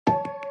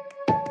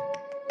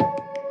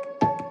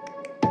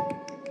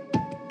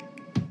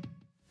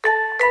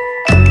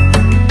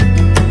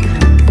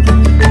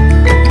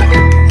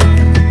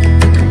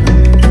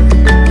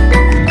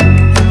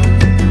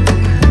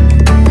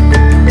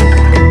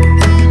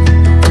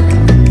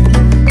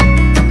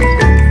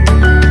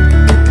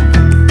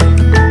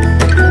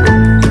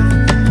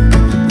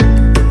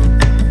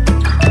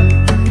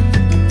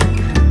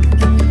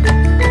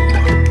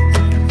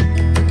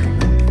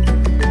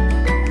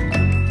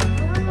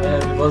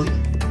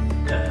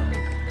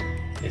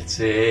It's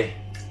a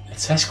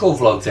Tesco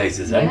vlog day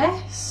today.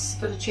 Yes,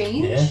 for a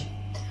change. Yeah.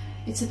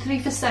 It's a 3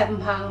 for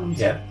 £7.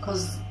 Yeah.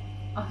 Because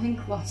I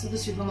think lots of the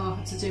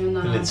supermarkets are doing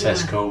that. And in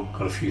Tesco,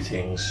 got a few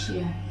things.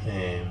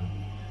 Yeah.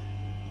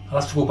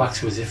 I'll have to go back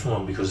to a different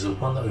one because the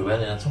one that we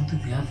went in, I don't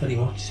think they had very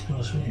much, to be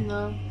honest with you.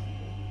 No.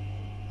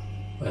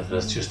 Whether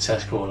it's just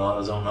Tesco or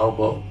not, I don't know,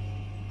 but...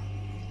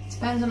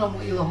 Depending on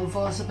what you're looking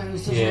for, I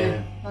suppose, doesn't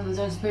it? And I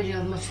don't suppose you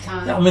have much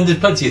time. Yeah, I mean, there's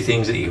plenty of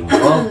things that you can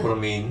go, but I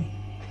mean,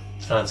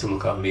 trying to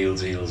look at meal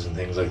deals and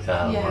things like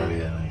that.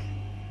 Yeah.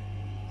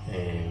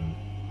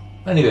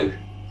 Anyway,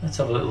 let's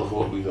have a little look at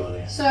what we got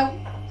here. So,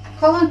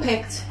 Colin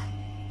picked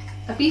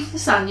a beef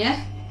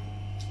lasagna,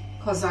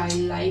 because I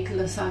like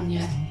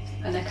lasagna,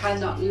 and I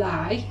cannot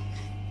lie.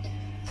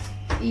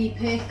 He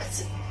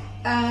picked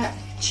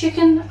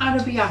chicken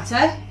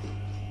arrabbiata,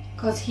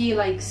 because he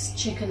likes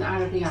chicken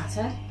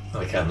arrabbiata.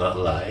 I cannot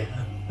lie.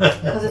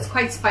 Because it's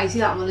quite spicy,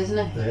 that one, isn't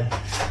it? Yeah.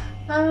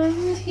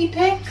 And he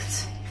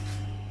picked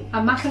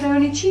a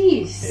macaroni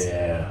cheese.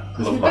 Yeah,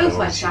 because we both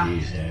like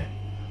cheese, that. Yeah.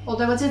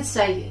 Although I did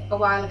say a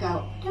while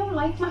ago, I don't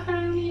like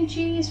macaroni and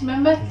cheese,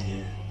 remember?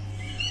 Yeah.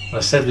 I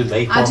said we'd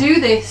make one. I do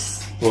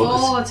this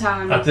all the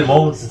time. At the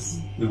moment,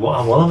 I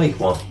want to make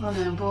one. I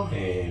know,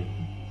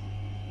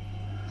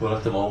 but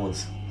at the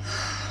moment,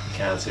 we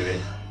can't do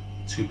it.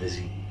 Too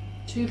busy.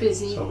 Too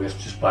busy. So we have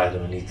to just buy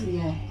them and eat them.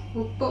 Yeah.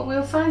 But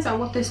we'll find out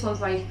what this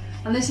one's like.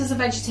 And this is a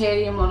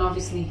vegetarian one,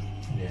 obviously.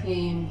 Yeah.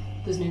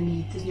 There's no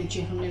meat, there's no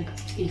chicken, no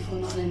beef or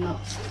nothing in that.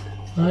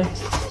 Right.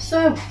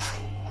 So,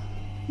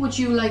 would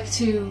you like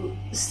to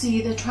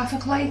see the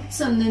traffic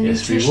lights and the yes,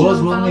 nutritional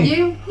we would,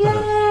 value?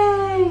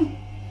 Yay!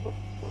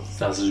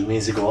 That's what it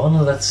means to go on,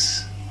 and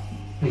let's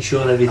make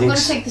sure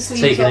everything's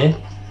taken in.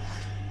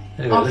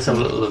 Anyway, let's have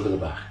a little look at the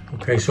back.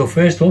 Okay, so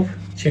first up,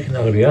 chicken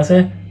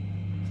arrabbiata.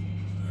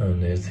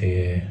 And there's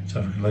the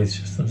traffic light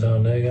system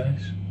down there,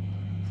 guys.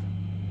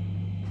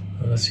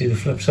 And let's see the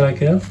flip side,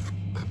 girl.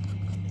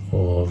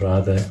 Or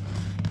rather,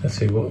 let's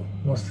see,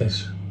 what's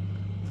this?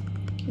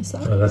 Is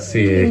that? Oh, that's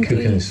the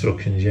cooking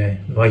instructions, yeah.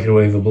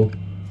 Microwavable.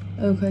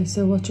 Okay,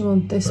 so what do you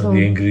want? This and one?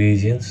 The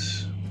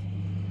ingredients.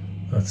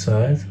 That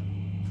side.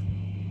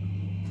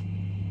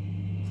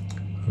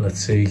 And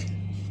let's see.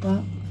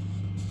 That.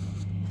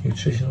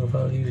 Nutritional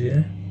values,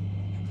 yeah.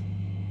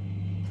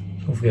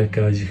 Don't forget,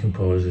 guys, you can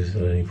pause this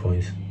at any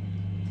point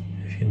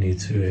if you need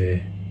to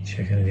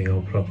check anything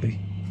out properly.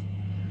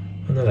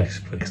 And the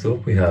next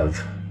up we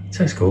have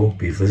Tesco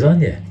beef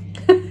lasagna.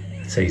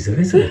 Taste of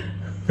Italy.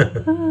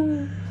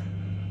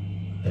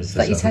 Is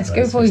that your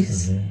Tesco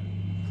voice?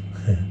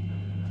 Yeah.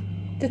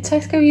 Did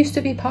Tesco used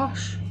to be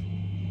posh?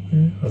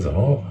 Yeah, I don't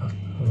know.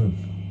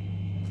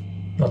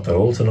 I'm not that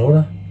old to know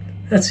that.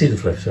 Let's see the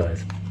flip side.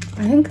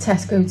 I think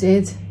Tesco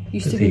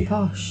used to be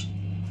posh.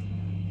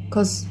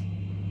 Because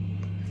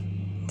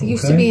they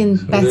used to be in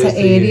better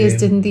areas,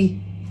 didn't they?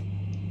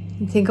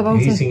 You think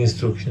about it. Eating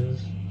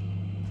instructions.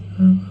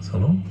 I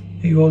don't know.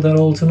 Are you all that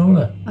old to know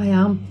that? I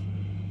am.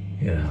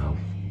 Yeah.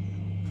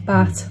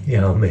 But.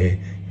 Yeah, me.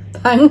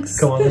 Thanks.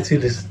 Come on, let's see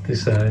this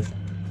side.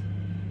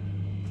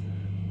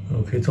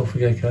 Okay, don't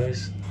forget,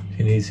 guys. If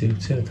you need to,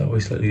 turn it that way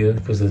slightly early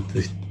because the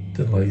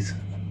light,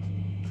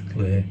 the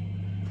glare.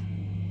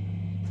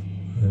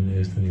 And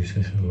there's the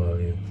nutritional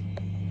value.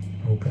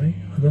 Okay,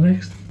 and the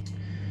next.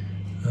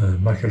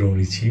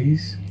 Macaroni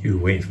cheese. You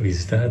were waiting for me to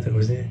start it,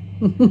 wasn't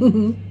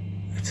you?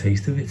 A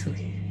taste of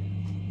Italy.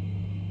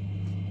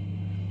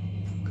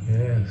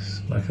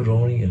 Yes,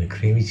 macaroni and a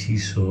creamy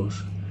cheese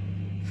sauce,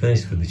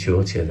 finished with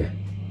mature cheddar.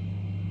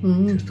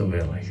 Just the way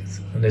I like it.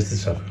 And there's the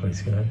traffic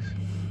lights, guys.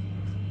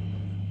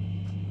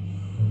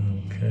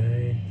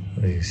 Okay,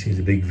 and you can see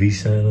the big V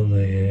sign on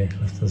the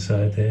left hand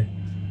side there.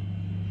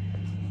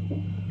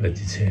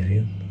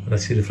 Vegetarian.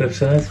 Let's see the flip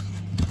side.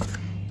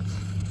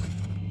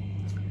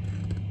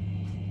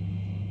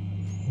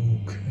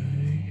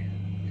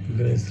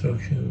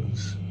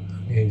 Instructions,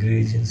 the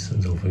ingredients,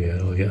 and don't forget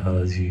I'll get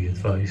allergy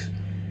advice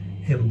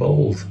in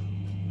bold.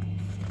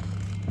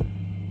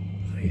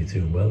 You're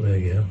doing well there,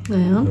 girl. I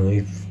am.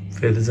 Only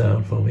further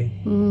down for me.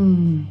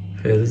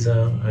 Further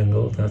down,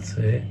 angle, that's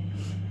it.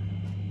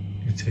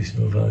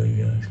 Nutritional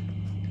value, guys.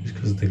 Just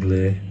because of the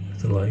glare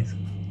of the light.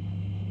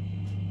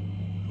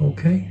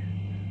 Okay,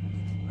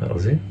 that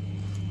was it.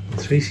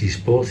 Tracy's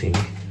sporting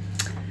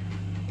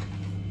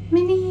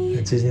Mini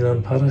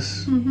Disneyland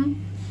Paris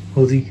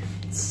hoodie.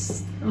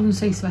 I wouldn't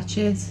say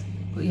sweatshirt,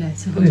 but yeah,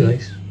 it's a hoodie. Very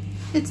nice.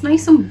 It's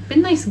nice and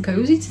been nice and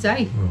cosy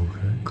today.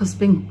 Okay. Because it's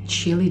been a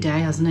chilly day,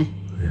 hasn't it?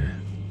 Yeah.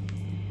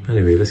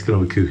 Anyway, let's get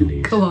on with cooking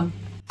these. Go on.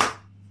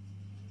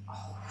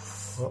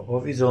 What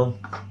have you done?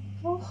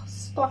 Oh,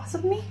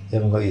 splattered me. You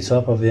haven't got your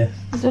top, have you?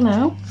 I don't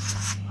know.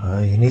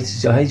 You need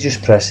to. I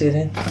just press it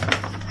in.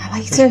 I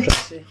like Just to.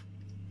 press it.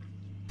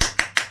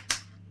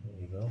 There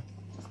you go.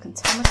 I've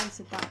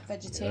contaminated that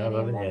vegetarian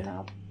haven't one you?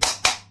 now.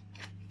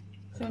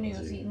 It's only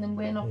us eating them,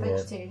 we're not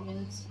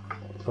vegetarians.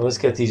 So let's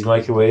get these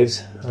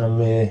microwaved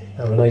and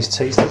have a nice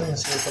taste of it and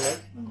see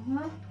what they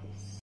like.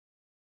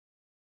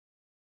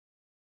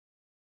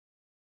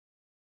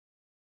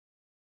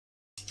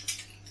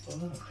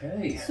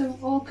 Okay. So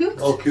all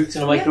cooked? All cooked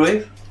in the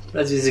microwave.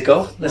 Ready to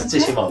go. Let's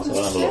dish them out. So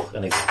we'll have a look.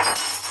 Anyway.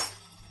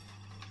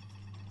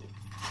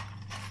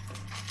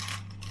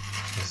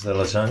 This is the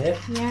lasagna.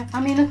 Yeah, I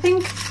mean, I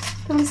think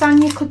the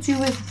lasagna could do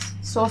with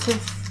sort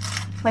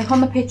of, like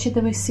on the picture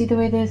that we see the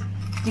way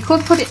you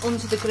could put it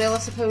under the grill, I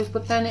suppose,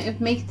 but then it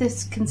would make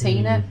this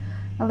container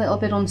a little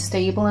bit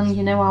unstable, and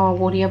you know how I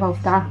worry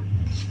about that.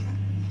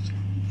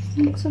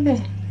 It looks a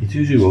bit...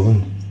 You do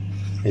oven,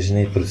 isn't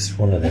it? But it's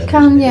one of them. It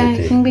can, yeah,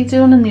 it can be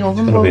done in the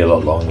oven. It's going to be a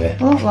lot longer.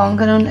 A lot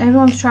longer, and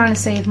everyone's trying to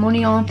save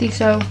money, aren't they?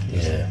 So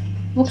yeah.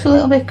 Looks a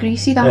little bit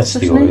greasy, that's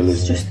doesn't the oil, it?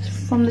 It's isn't just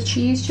it? From the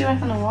cheese, do you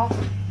reckon, or what?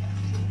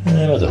 I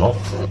don't know.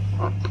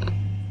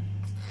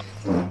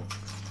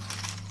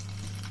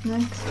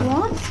 Next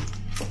one.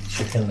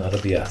 Chicken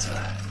arrabbiata.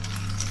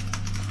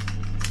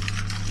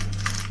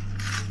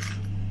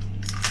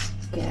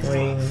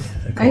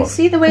 I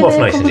see the way they're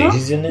nice coming and off.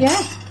 easy, isn't it?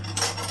 Yeah.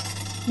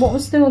 What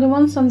was the other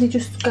one? Some they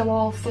just go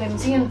all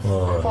flimsy and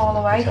fall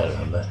away. I can't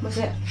remember. Was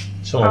it?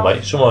 Someone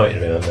might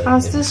remember.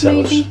 Asda's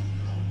maybe.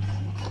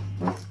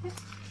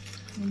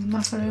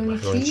 Macaroni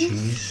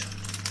cheese.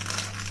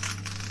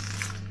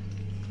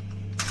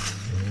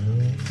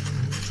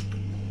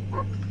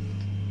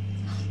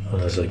 And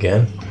there's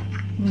again.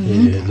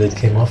 The lid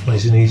came off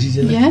nice and easy,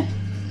 didn't it? Yeah.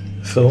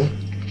 Film.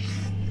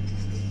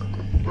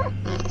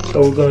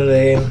 So we're going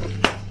to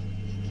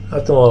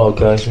have them all out,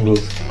 guys, and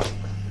we'll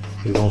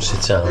go and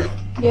sit down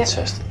and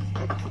test them.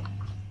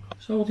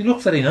 So they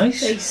look very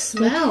nice. They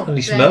smell. And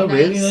they smell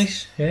really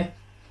nice. Yeah.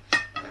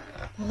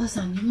 The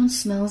lasagna one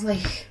smells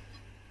like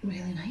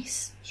really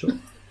nice. So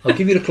I'll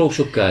give you the close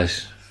up,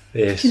 guys.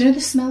 First. Do you know the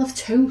smell of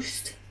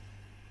toast?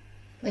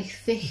 Like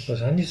thick.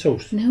 Lasagna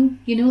toast? No,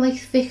 you know, like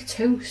thick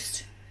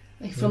toast,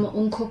 like from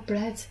uncut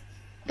bread.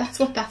 That's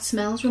what that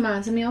smells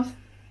reminding me of.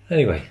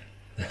 Anyway.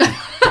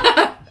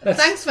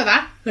 Thanks for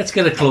that. Let's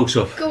get a close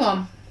up. Go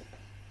on.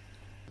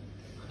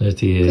 There's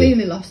the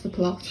clearly lost the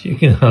plot.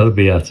 Chicken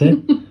arrabbiata.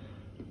 You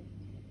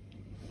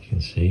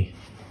can see.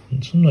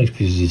 And some nice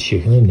pieces of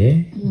chicken in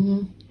there.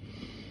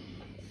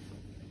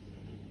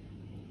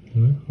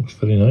 Looks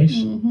very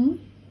nice.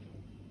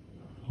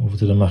 Over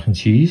to the mac and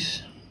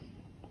cheese.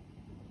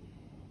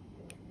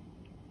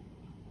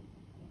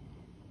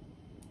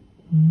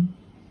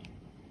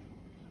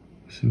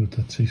 See what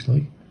that tastes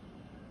like.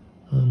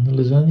 And the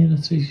lasagna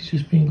that Tracy's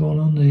just been going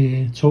on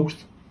the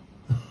toast.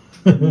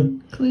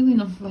 Clearly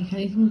not like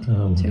anything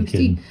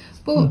toasty.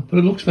 But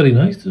it looks very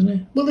nice, doesn't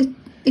it? Well,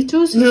 it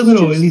does. A little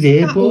bit oily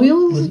there, that but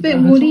oil is a bit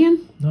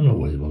worrying. I'm not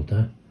worried about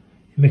that.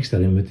 You mix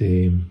that in with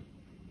the... Do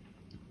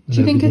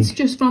you think it's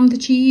just from the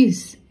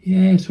cheese?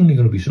 Yeah, it's only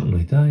going to be something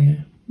like that,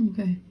 yeah.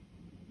 Okay.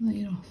 Let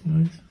it off.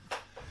 Right.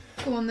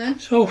 Go on then.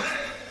 So...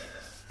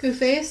 Go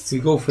first. We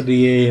go for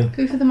the...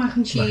 Go for the mac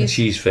and cheese. Mac and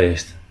cheese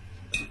first.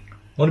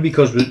 Only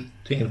because we're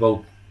thinking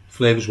about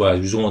flavours wise,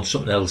 we just want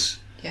something else.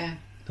 Yeah.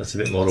 That's a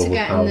bit more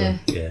overpowering.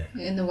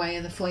 In the way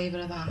of the flavour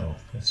of that. Oh,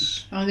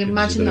 I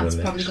imagine that's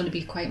probably going to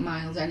be quite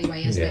mild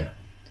anyway, isn't it?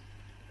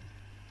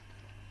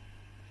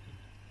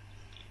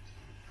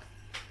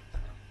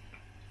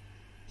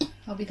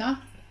 I'll be that.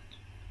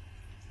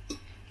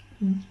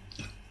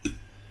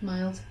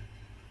 Mild.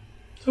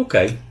 It's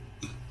okay.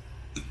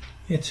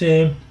 It's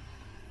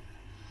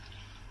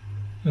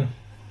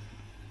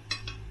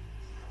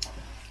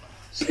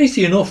it's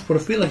tasty enough, but I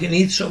feel like it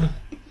needs something.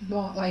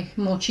 What, like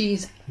more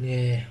cheese?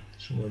 Yeah,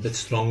 some a bit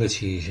stronger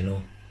cheese, you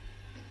know.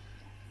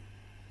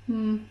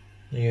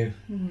 Yeah.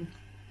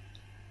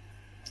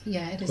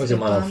 Yeah, it is. Quite a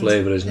mild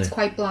flavour, isn't it? It's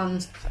quite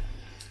bland.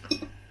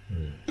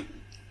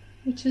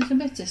 Which is a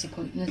bit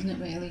disappointing, isn't it,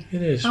 really?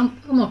 It is. How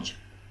much?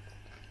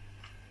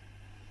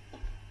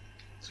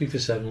 3 for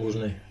 £7,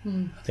 wasn't it?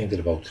 I think they're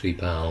about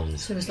 £3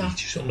 so is that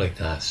each, something like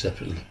that,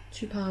 separately.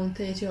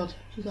 £2.30 odd.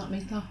 Does that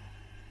make that?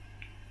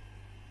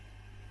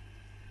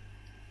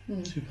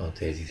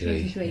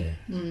 £2.33.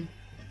 Yeah.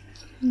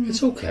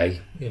 It's okay.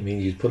 I mean,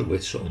 you'd put it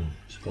with something,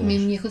 I suppose. I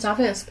mean, you could have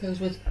it, I suppose,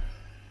 with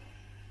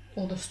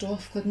other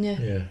stuff, couldn't you?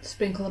 Yeah.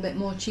 Sprinkle a bit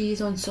more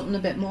cheese on something a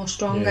bit more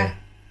stronger.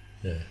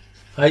 Yeah.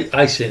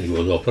 I certainly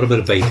would. I'll put a bit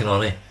of bacon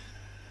on it.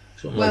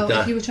 Something like that.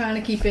 Well, if you were trying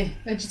to keep it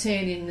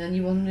vegetarian, then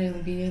you wouldn't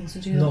really be able to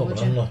do that, no, would but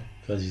you? I'm not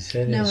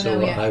vegetarian,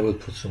 so I would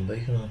put some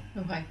bacon on.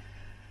 Okay.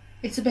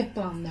 It's a bit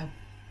bland, though.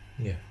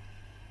 Yeah.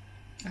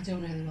 I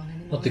don't really want any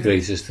more. Not the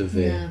greatest of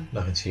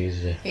mac and cheese,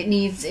 is it?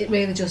 It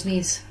really just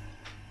needs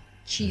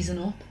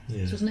cheesing up,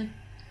 doesn't it?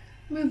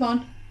 Move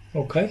on.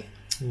 Okay.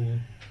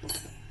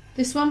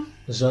 This one?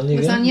 Lasagna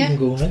again. You can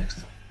go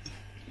next.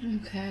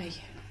 Okay.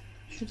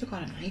 Should have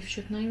got a knife,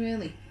 shouldn't I,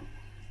 really?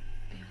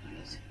 Be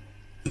alright.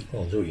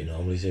 I'll do what you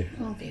normally do.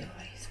 I'll be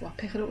alright. What,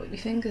 pick it up with my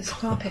fingers? I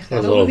can't pick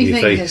that up with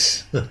my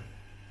fingers.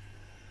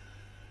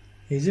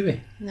 Easy bit?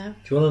 No.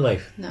 Do you want a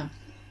knife? No.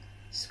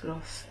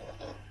 Scruff.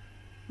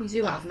 We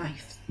do have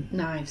knives.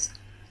 Knives.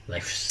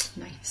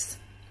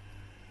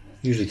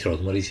 Usually throw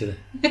them at each other.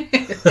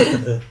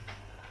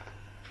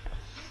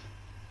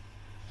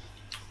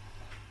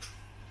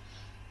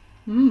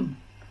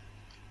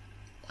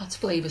 That's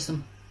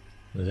flavoursome.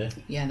 Is it?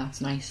 Yeah,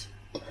 that's nice.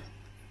 Do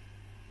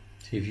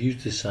See, if you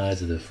use the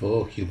sides of the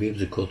fork, you'll be able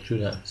to cut through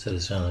that instead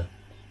of trying to,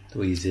 the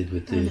way you did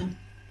with the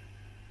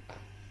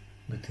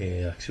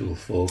actual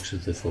forks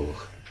of the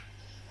fork.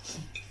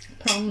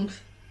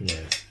 Prongs. Yeah.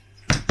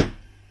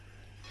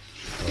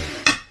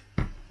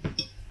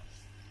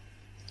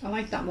 I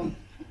like that one.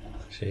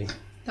 See?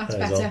 That's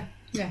better.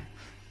 Yeah.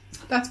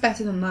 That's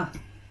better than that.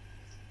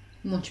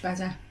 Much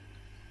better.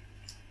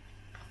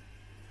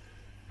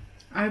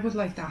 I would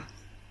like that.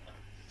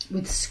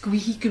 With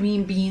squeaky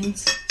green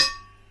beans.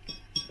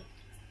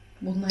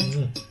 Wouldn't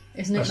I?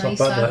 Isn't it nice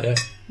that?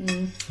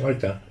 Yeah. I like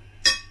that.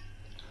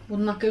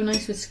 Wouldn't that go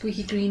nice with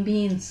squeaky green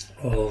beans?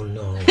 Oh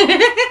no.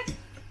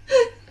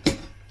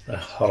 They're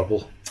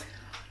horrible.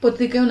 But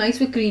they go nice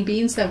with green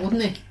beans though,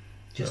 wouldn't it?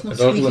 Just not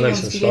those squeaky were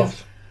nice ones and for you.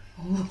 soft.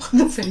 Oh, look at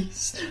the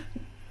face.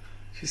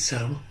 She's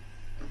terrible.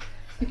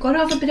 You've got to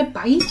have a bit of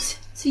bite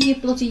to your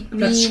bloody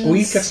greens. That's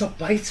squeak, that's not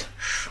bite.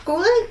 Go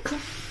on.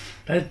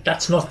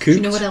 That's not cooked. Do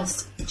you know what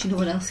else? Do you know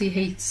what else he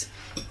hates?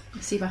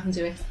 Let's see if I can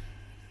do it.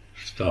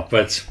 Stop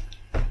it.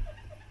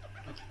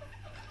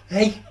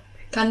 Hey.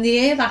 Can you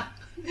hear that?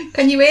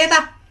 Can you hear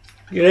that?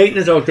 You're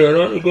eating it out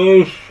there, aren't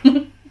you,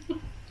 guys?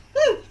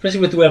 Especially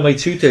with the way my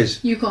tooth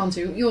is. You can't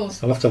do it,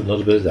 yours. I'll have to have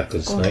another bit of that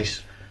because it's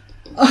nice.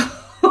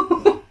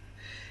 Oh.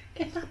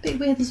 Get that bit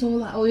where there's all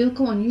that oil.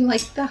 Go on, you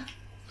like that.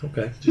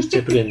 Okay, just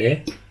dip it in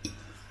there.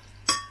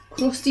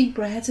 Crusty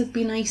bread would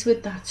be nice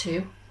with that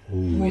too.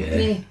 Ooh, yeah.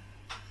 It?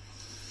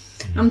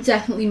 I'm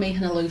definitely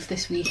making a loaf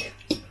this week.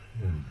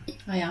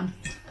 I am.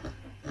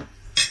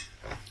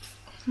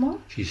 What?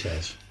 She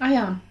says. I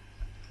am.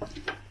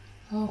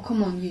 Oh,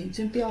 come on, you.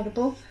 Don't be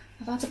horrible.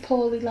 I've had a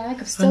poorly leg.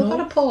 I've still got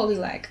a poorly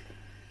leg.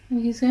 I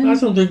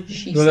don't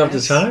think you'll have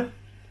the time.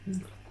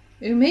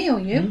 Who, me or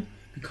you?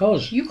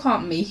 Because. You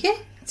can't make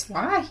it. That's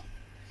why.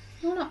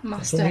 You're not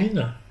master. I don't mean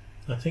that.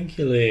 I think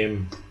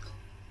you'll,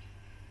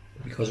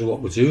 because of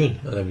what we're doing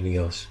and everything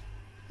else.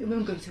 It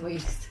won't go to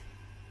waste.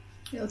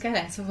 It'll get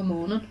out of the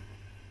morning.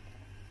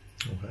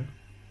 Okay.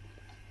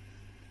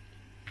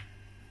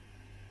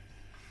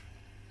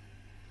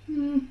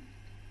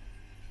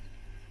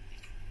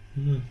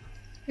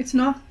 It's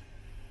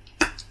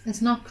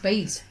not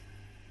great.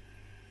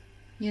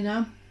 You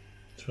know?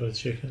 Try the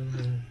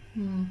chicken.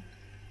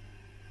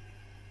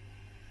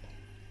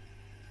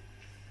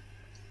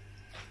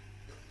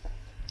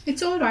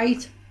 It's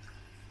alright.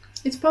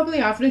 It's probably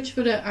average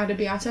for the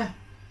arrabbiata.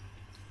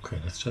 Okay,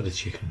 let's try the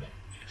chicken.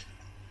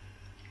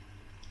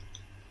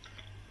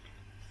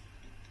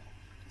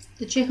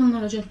 The chicken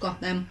that I just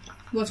got them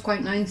was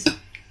quite nice.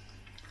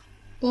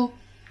 But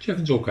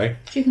chicken's okay.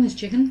 Chicken is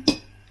chicken.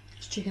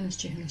 It's chicken is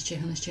chicken is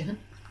chicken is chicken.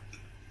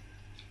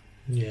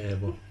 Yeah,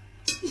 but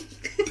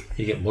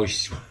you get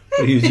moist.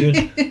 What are you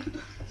doing?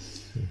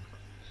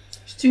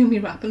 Just doing me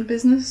wrapping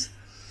business.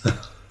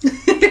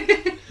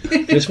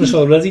 Christmas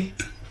already?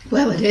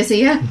 Well, it is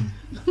here.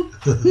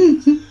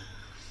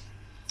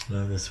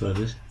 No, that's what it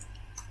is.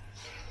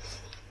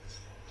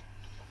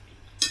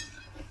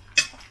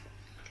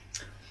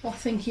 What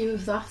think you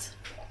of that?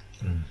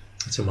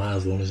 It's a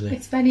mild one, isn't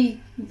it?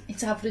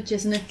 It's average,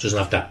 isn't it? Doesn't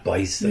have that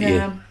bite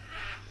that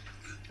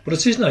But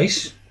it is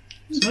nice.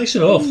 It's nice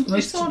enough.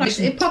 It's alright.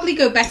 It'd probably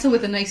go better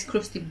with a nice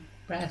crusty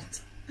bread,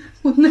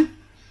 wouldn't it?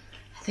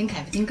 I think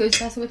everything goes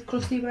better with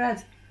crusty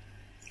bread.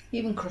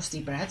 Even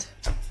crusty bread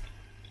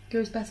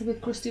goes better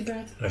with crusty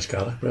bread. Nice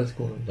garlic bread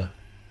going on there.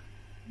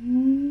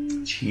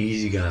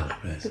 Cheesy garlic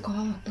bread. The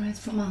garlic bread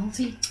from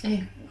Aldi.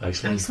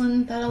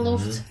 Iceland that I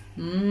loved.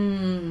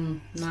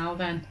 Now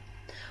then.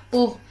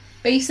 But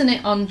basing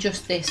it on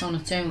just this on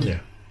its own,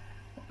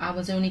 I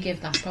would only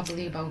give that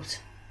probably about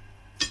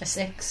a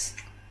 6.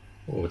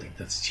 Oh, I think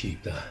that's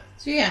cheap, that.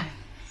 So yeah.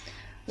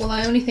 Well,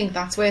 I only think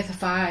that's worth a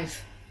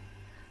 5.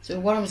 So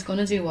what I was going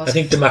to do was... I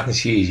think the mac and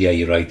cheese, yeah,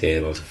 you're right there,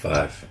 about a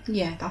 5.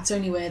 Yeah, that's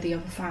only worthy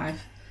of a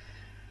 5.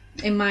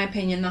 In my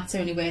opinion, that's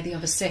only worthy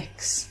of a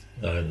 6.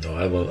 No,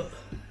 I will.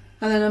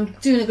 And then I'm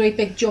doing a great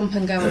big jump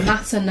and going,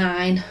 that's a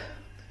 9.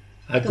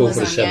 I'd go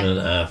for a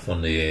 7.5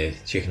 on the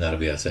chicken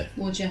arrabbiata.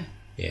 Would you?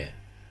 Yeah.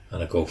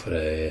 And I'd go for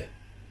a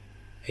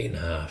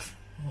 8.5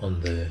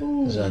 on the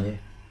lasagna.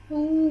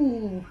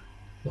 Ooh.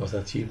 Was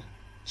that cheap?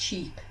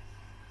 Cheap.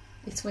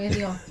 It's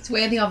worthy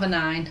of a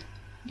 9.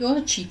 You're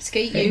a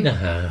cheapskate, you.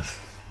 8.5.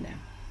 No.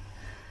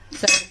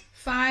 So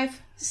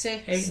 5,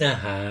 6.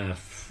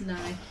 8.5.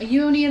 9. Are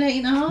you only an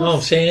 8.5? No,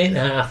 I'm saying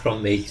 8.5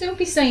 from me. Don't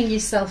be selling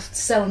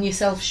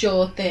yourself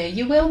short there.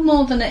 You will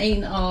more than an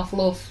 8.5,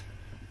 love.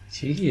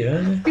 Cheeky,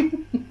 aren't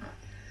you?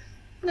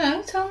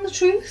 No, tell them the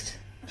truth.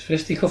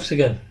 Fisticuffs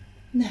again.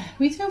 No,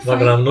 we don't Not fight.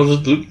 gonna have another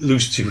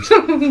loose tooth.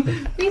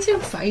 We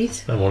don't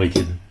fight. I'm only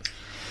kidding.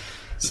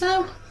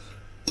 So,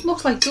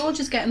 looks like George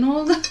is getting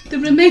all the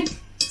remains.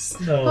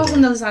 No. Apart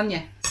from the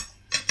lasagna.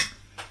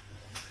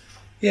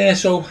 Yeah,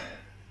 so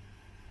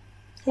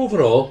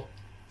overall,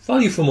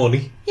 value for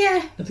money.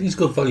 Yeah. I think it's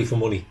good value for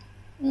money.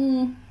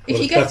 If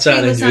you get 3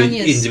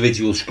 lasagnas,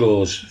 individual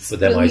scores for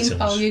them items.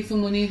 Value for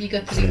money if you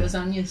get 3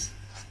 lasagnas.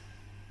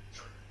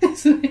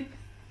 Isn't it?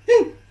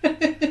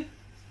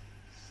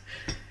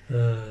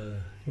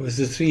 Well, if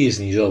there's 3 years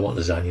and you all want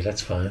lasagna,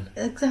 that's fine.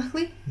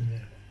 Exactly. Yeah.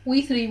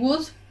 We three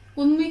would,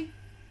 wouldn't we?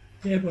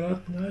 Yeah, but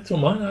I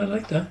don't mind. I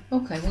like that.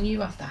 Okay, well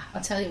you have that.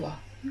 I'll tell you what.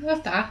 You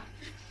have that.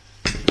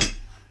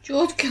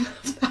 George can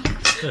have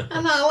that.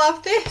 And I'll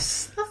have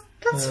this.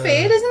 That's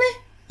fair, isn't it?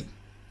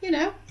 You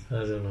know. I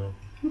don't know.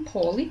 I'm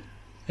poorly.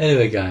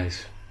 Anyway,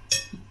 guys.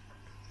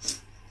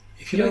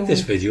 If you like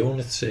this video and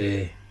it's,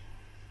 you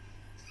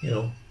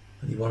know,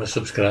 and you want to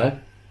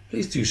subscribe,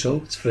 please do so.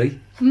 It's free.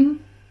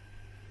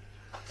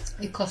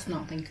 It costs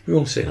nothing. We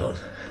won't say none.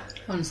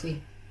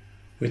 Honestly.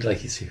 We'd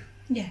like you to.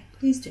 Yeah,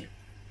 please do.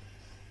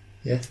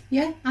 Yeah?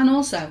 Yeah, and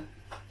also,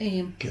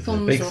 give it a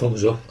big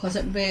thumbs up. Because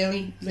it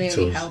really,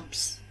 really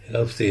helps. It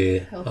helps the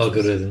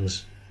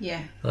algorithms.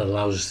 Yeah. And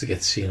allows us to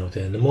get seen out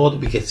there. And the more that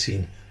we get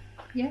seen,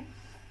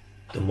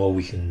 the more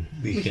we can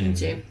do and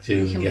get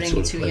to other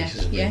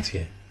places and bring to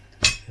you.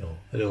 You know,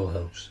 it all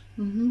helps.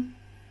 Don't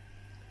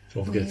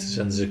forget to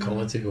send us a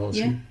comment if you want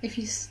to. If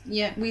you,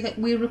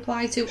 we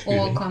reply to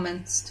all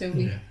comments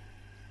too.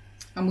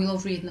 And we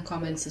love reading the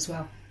comments as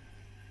well.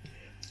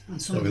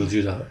 And we'll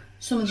do that.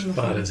 Some of them as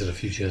far into the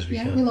future as we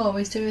can. Yeah, we'll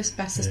always do as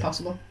best as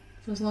possible,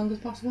 for as long as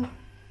possible.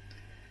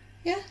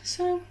 Yeah,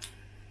 so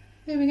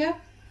there we go.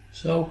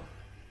 So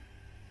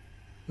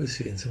we'll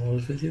see you in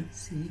tomorrow's video.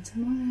 See you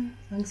tomorrow.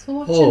 Thanks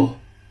for watching.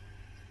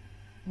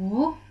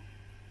 Or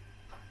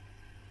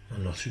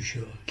I'm not too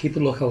sure. Keep a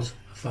lookout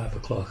at 5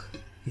 o'clock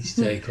each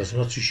day, because I'm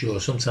not too sure.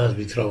 Sometimes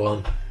we throw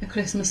on a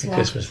Christmas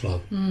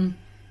vlog.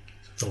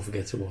 So don't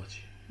forget to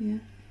watch. Yeah.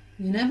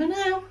 You never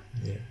know.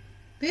 Yeah.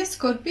 This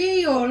could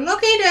be your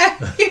lucky day.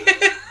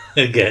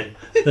 Again.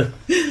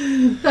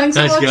 Thanks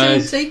for watching.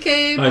 Guys. Take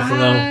care. Bye. For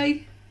now.